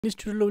This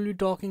tutorial will be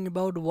talking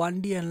about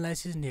 1D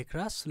analysis in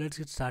HECRAS. So let's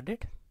get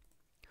started.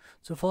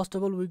 So first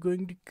of all, we're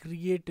going to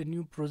create a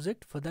new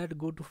project. For that,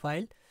 go to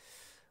File,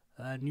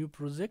 New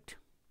Project,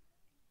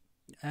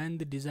 and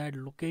the desired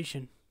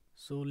location.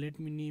 So let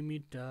me name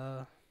it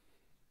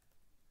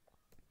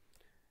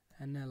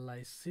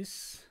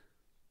Analysis.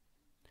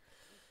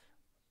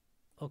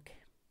 Okay.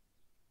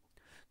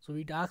 So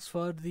it asks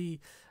for the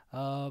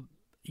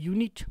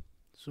unit.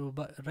 So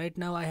right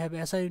now I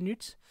have SI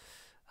units.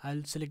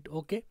 I'll select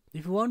OK.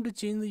 If you want to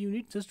change the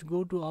unit, just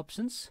go to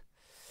Options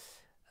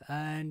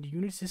and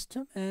Unit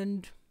System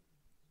and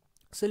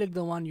select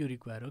the one you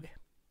require. Okay.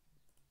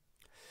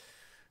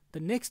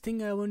 The next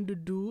thing I want to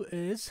do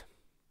is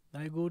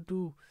I go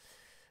to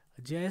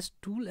GIS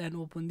tool and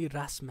open the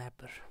RAS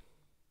mapper.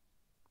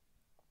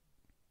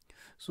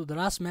 So the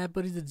RAS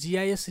mapper is the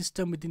GIS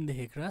system within the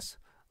HECRAS.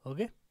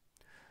 Okay.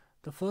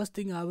 The first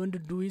thing I want to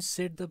do is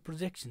set the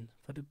projection.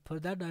 For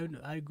that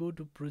I go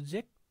to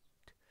Project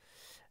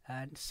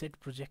and Set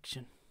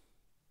Projection.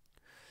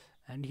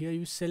 And here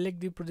you select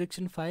the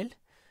projection file.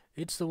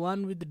 It's the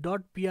one with the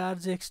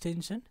 .prj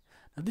extension.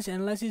 Now this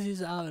analysis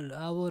is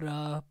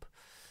our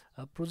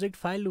project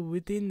file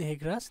within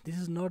HECRAS. This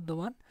is not the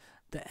one.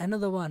 The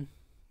another one,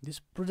 this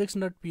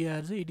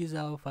projection.prj, it is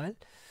our file.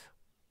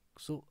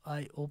 So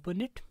I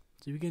open it.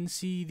 So you can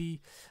see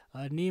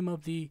the name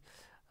of the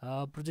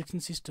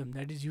projection system,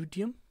 that is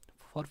UTM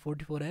for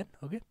 44N.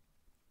 Okay,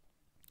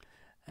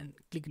 and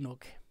click on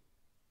OK.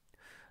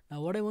 Now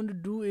what I want to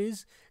do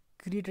is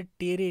create a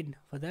terrain.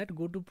 For that,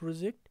 go to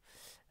Project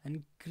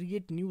and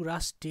create new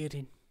RAS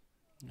terrain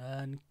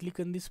and click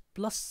on this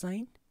plus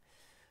sign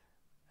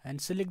and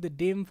select the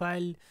DEM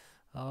file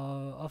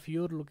of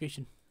your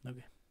location.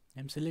 Okay,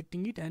 I'm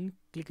selecting it and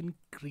click on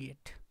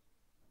Create.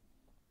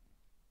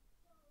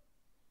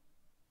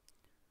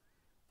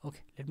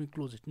 Okay, let me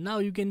close it. Now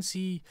you can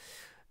see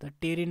the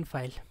terrain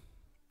file.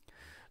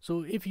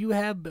 So if you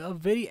have a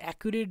very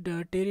accurate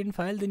terrain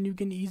file, then you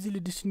can easily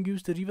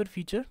distinguish the river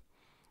feature,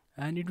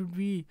 and it would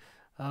be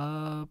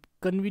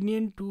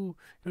convenient to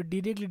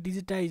directly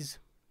digitize.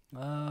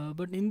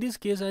 But in this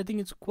case, I think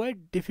it's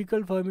quite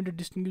difficult for me to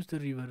distinguish the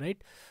river,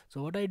 right?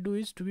 So what I do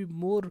is, to be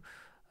more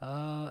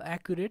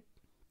accurate,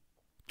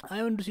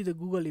 I want to see the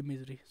Google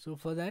imagery. So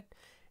for that,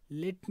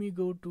 let me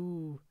go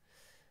to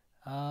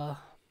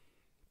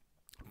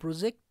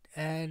Project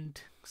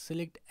and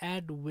select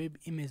Add Web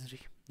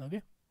Imagery.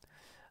 Okay,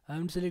 I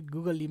want to select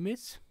Google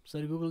Image,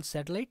 sorry, Google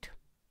Satellite,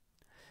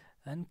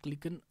 and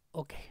click on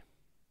OK.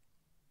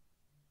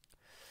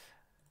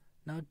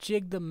 Now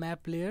check the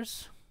map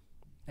layers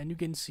and you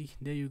can see,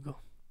 there you go.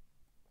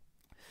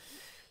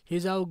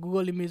 Here's our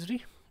Google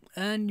imagery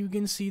and you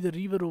can see the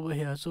river over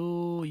here.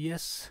 So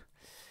yes,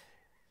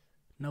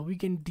 now we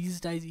can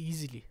digitize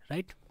easily,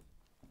 right?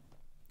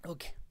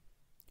 Okay,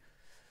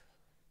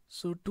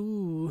 so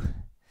to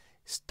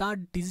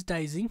start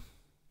digitizing,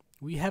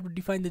 we have to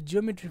define the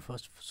geometry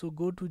first. So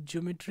go to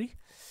Geometry,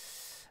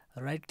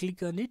 right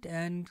click on it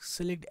and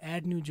select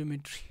Add New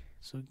Geometry.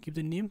 So give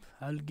the name,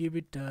 I'll give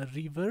it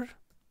River,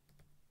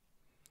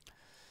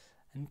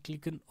 and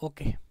click on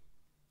OK.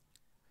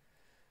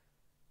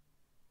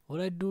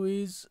 What I do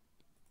is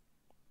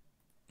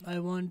I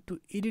want to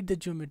edit the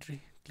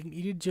geometry. Click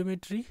Edit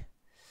Geometry.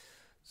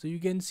 So you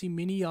can see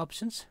many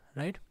options,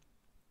 right?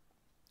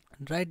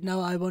 And right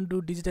now I want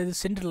to digitize the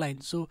center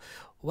line. So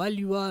while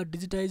you are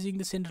digitizing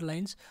the center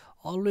lines,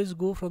 always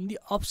go from the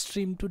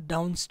upstream to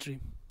downstream,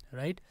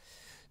 right?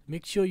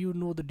 Make sure you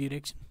know the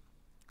direction.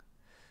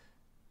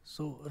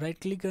 So right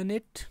click on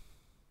it.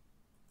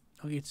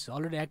 Okay, it's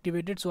already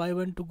activated, so I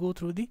want to go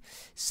through the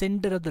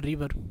center of the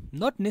river,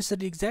 not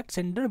necessarily exact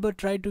center, but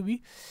try to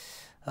be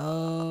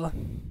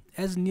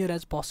as near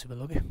as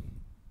possible.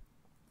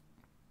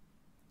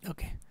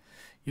 Okay,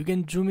 you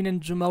can zoom in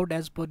and zoom out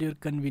as per your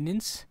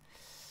convenience.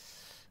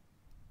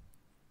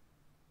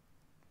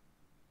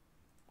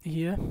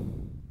 Here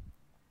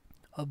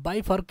a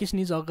bifurcation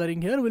is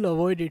occurring here, we'll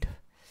avoid it,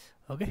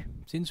 okay,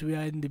 since we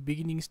are in the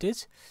beginning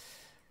stage.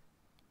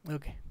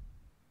 Okay,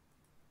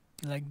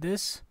 like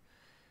this.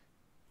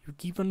 You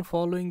keep on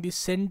following the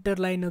center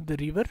line of the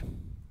river,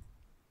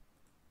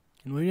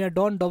 and when you are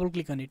done, double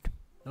click on it.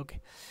 Okay,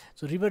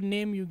 so river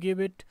name you give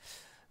it,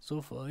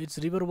 so it's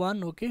river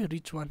 1. Okay,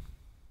 reach 1,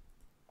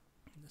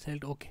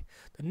 select OK.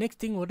 The next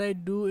thing what I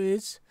do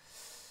is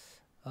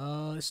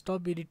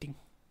stop editing.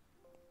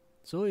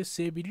 So is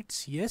save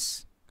edits,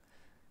 yes.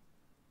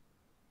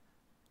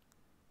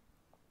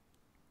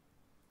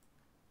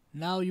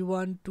 Now you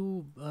want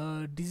to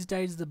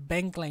digitize the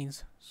bank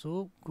lines,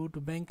 so go to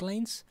bank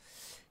lines,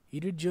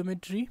 edit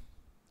geometry,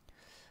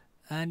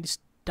 and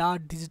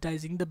start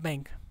digitizing the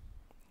bank,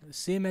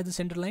 same as the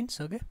center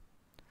lines. Okay,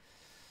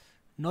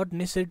 not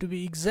necessary to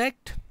be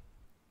exact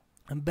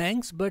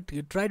banks, but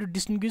try to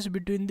distinguish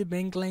between the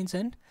bank lines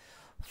and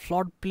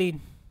floodplain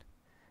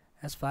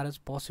as far as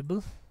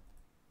possible.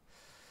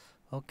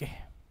 Okay,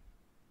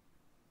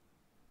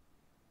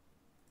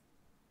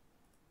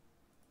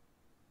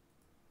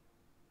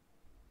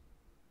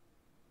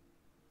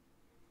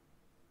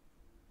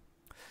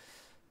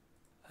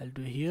 I'll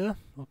do here.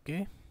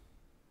 Okay,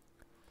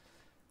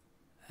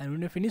 and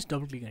when I finish,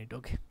 double click on it.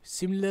 Okay,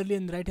 similarly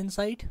on the right hand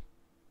side.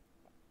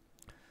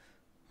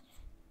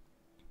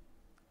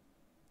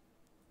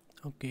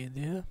 Okay,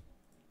 there,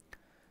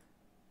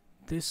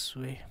 this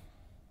way.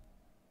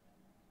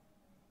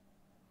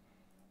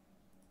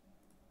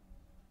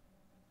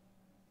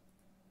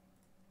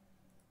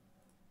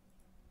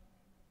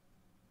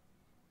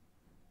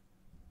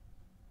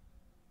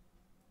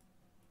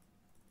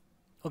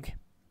 Okay,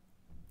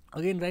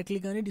 again right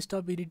click on it,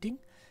 stop editing,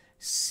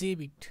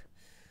 save it.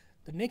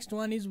 The next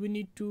one is we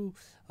need to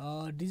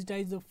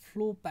digitize the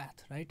flow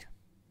path, right?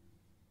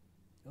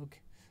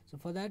 Okay, so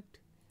for that,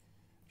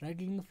 right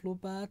click on the flow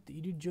path,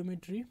 edit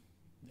geometry,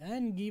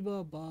 and give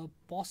a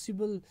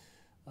possible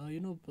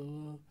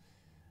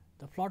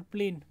the plot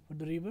plane for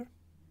the river.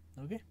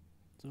 Okay,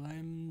 so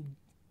I'm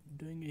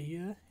doing it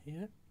here.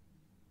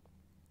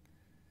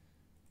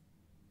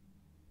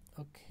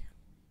 Okay,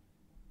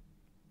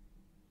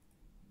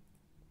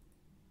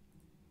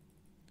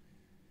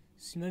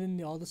 similar in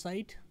the other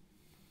side.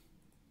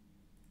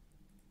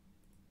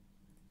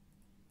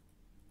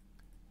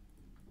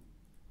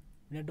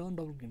 When I don't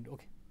double click,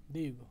 okay,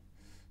 there you go.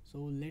 So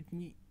let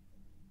me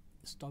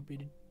stop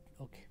it.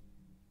 Okay,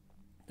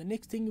 the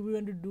next thing we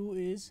want to do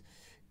is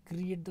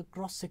create the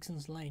cross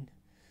sections line.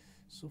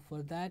 So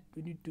for that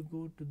we need to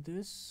go to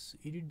this,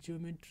 edit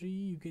geometry.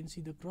 You can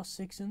see the cross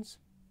sections,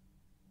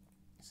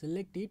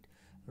 select it,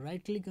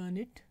 right click on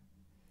it,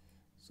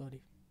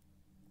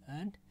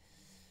 and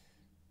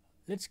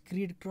let's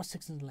create a cross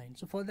sections line.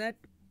 So for that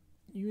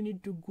you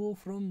need to go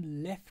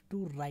from left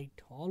to right.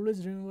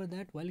 Always remember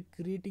that while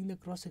creating the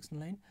cross section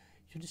line,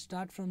 you should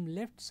start from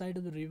left side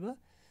of the river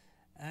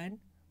and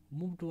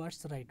move towards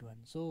the right one.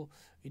 So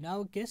in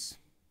our case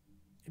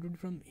it would be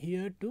from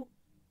here to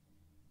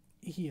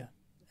here,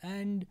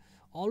 and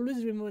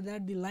always remember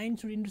that the line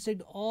should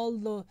intersect all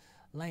the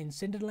lines,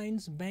 center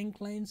lines,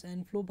 bank lines,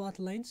 and flow path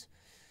lines.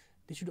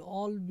 They should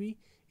all be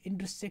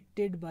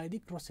intersected by the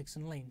cross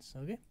section lines.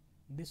 Okay,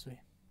 this way.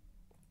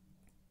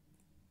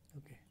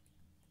 Okay,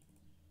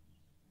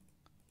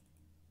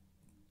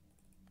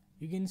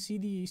 you can see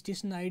the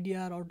station ID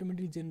are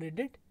automatically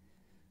generated.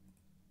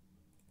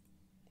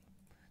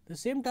 The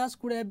same task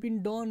could have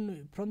been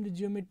done from the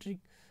geometric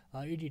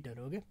editor.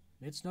 Okay,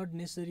 it's not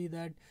necessary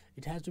that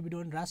it has to be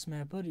done RAS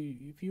mapper.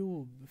 If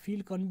you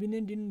feel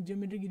convenient in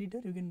geometric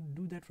editor, you can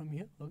do that from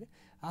here. Okay,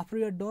 after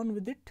you are done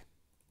with it,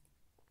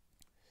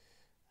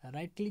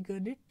 right click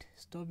on it,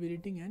 stop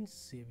editing, and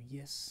save.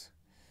 Yes,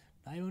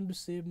 I want to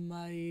save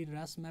my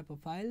RAS mapper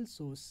file,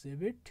 so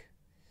save it.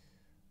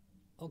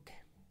 Okay,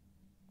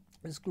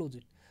 let's close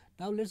it.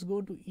 Now let's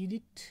go to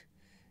edit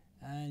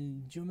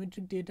and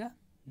geometric data.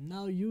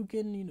 Now you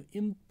can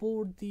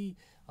import the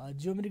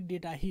geometric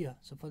data here.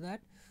 So for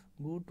that,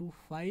 go to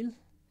file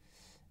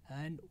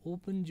and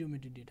open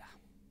geometry data.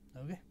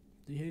 Okay,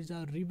 so here is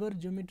our river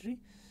geometry.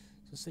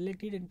 So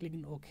select it and click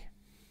on OK.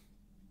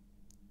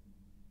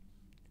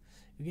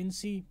 You can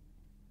see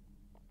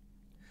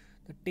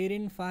the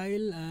terrain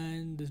file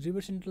and the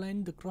river center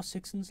line, the cross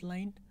sections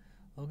line.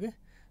 Okay,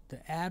 the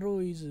arrow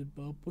is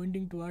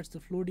pointing towards the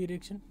flow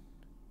direction.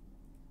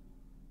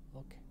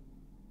 Okay,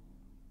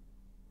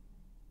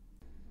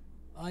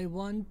 I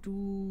want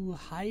to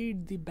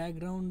hide the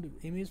background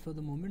image for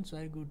the moment, so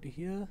I go to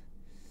here,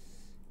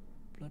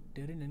 plot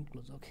terrain, and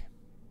close. Okay,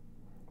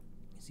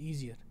 it's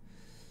easier.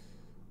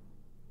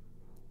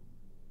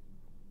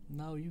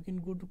 Now you can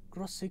go to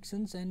cross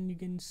sections and you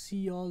can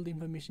see all the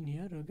information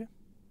here. Okay,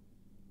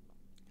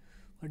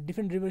 for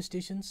different river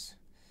stations,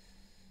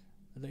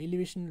 the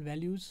elevation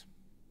values,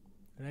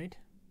 right?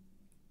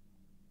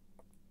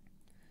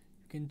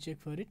 You can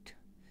check for it.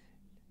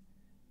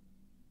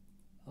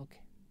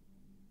 Okay,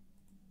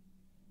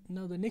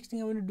 now the next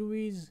thing I want to do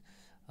is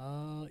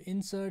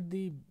insert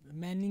the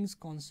Manning's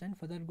constant.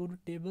 For that, go to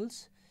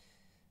tables,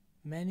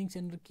 Manning's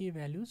under K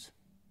values.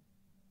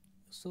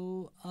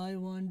 So I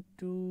want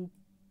to,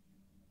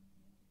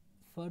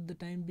 for the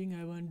time being,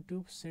 I want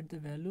to set the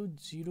value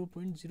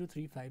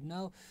 0.035.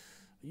 Now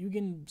you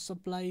can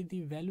supply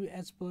the value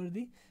as per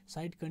the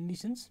site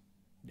conditions,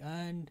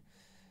 and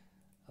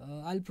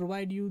I'll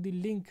provide you the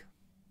link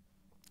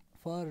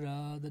for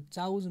the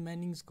Chow's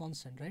Manning's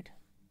constant, right?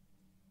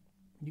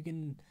 You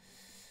can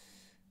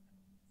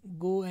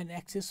go and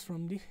access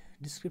from the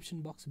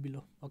description box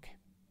below. Okay,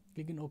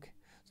 click on OK.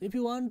 So if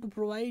you want to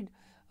provide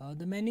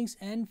the Manning's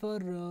and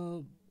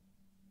for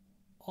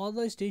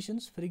other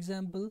stations, for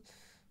example,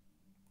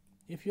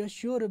 if you are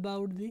sure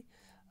about the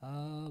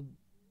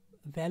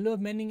value of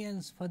Manning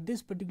ends for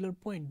this particular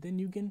point, then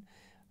you can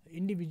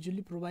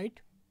individually provide,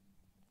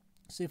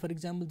 say for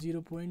example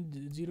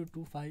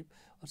 0.025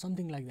 or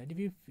something like that. If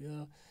you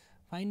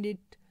find it,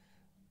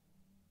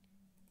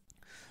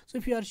 so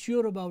if you are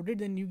sure about it,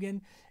 then you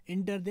can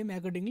enter them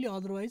accordingly,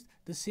 otherwise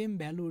the same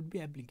value would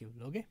be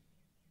applicable. Okay,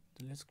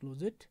 so let's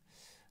close it.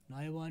 Now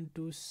I want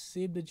to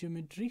save the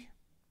geometry.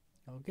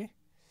 Okay,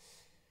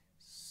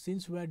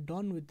 since we are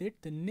done with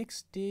it, the next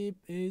step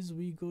is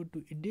we go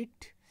to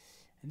edit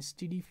and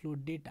steady flow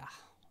data.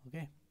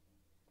 Okay,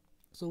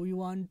 So we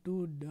want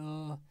to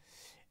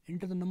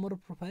enter the number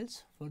of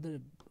profiles for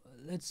the,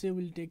 let's say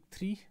we'll take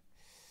 3,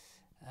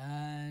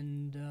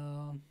 and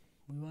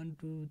we want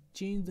to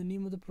change the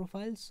name of the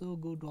profile. So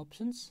go to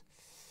options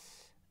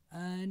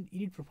and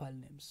edit profile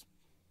names.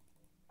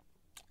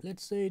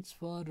 Let's say it's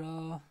for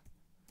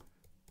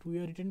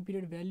 2-year return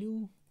period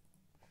value.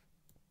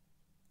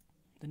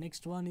 The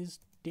next one is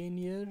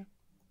 10-year,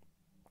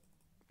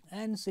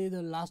 and say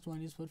the last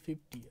one is for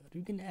 50-year.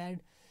 You can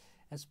add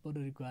as per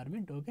the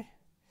requirement. Okay,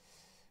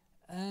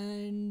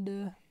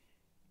 and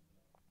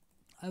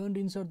I want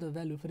to insert the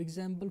value. For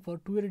example, for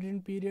 2-year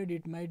return period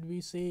it might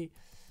be say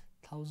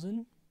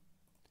 1000,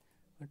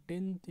 for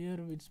 10th year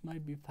it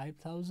might be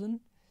 5000,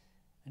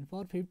 and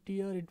for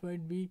 50-year it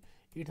might be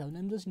 8000.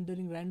 I'm just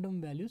entering random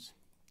values.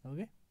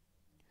 Okay,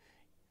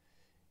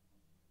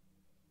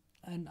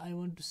 and I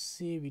want to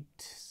save it.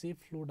 Save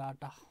flow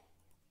data,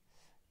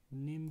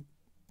 name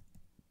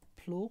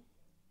flow,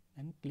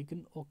 and click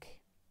on OK.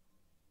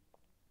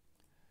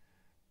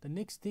 The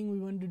next thing we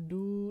want to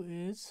do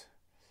is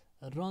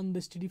run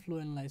the steady flow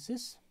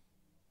analysis.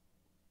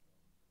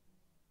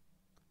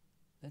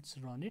 Let's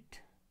run it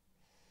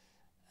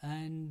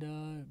and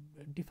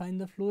define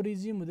the flow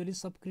regime, whether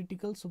it's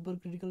subcritical,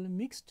 supercritical, and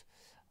mixed.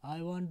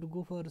 I want to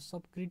go for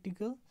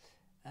subcritical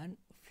and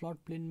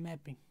float plane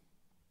mapping.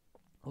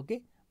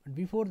 Okay, but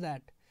before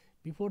that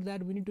we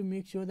need to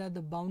make sure that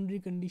the boundary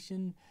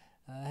condition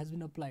has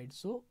been applied.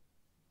 So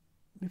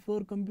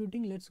before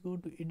computing, let's go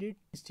to edit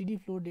steady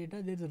flow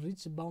data. There is a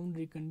rich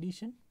boundary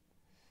condition.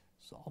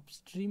 So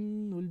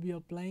upstream will be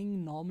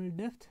applying normal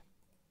depth.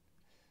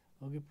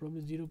 Okay,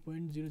 probably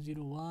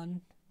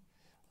 0.001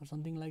 or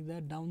something like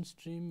that.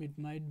 Downstream it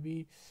might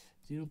be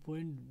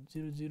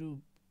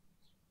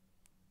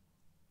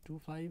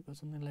 0.0025 or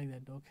something like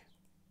that. Okay,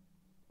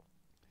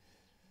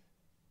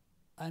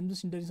 I'm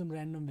just entering some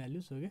random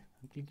values. Okay,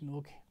 I'm clicking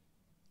OK.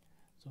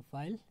 So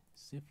file,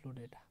 save flow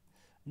data.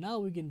 Now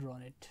we can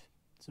run it.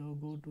 So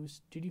go to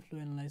steady flow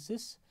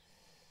analysis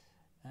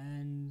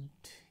and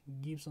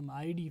give some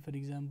ID, for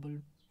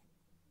example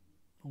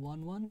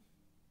 11,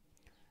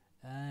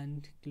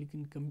 and click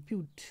in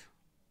compute.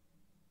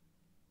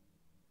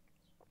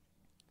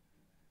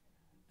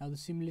 Now the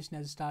simulation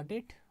has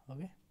started.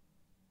 Okay,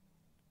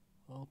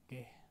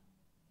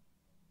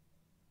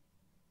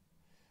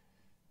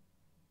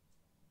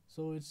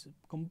 so it's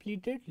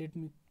completed. Let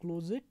me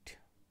close it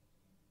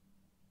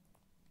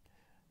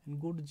and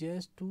go to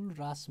JS tool,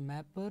 RAS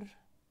mapper,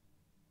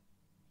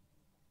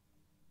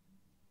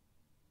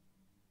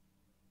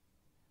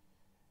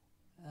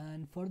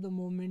 and for the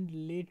moment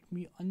let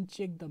me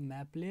uncheck the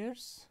map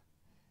layers,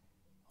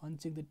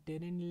 uncheck the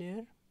terrain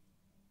layer,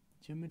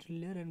 geometry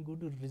layer, and go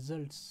to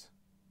results.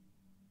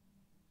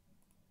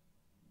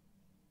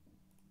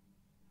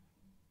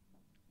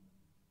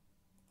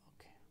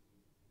 Okay,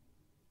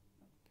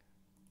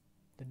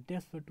 the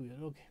depth for 2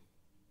 years. Okay,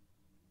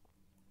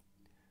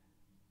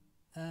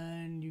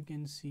 and you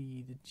can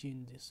see the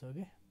changes.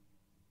 Okay,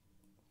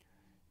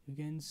 you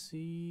can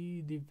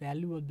see the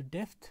value of the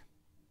depth.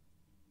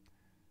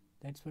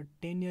 That's for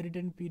 10-year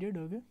return period.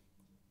 Okay,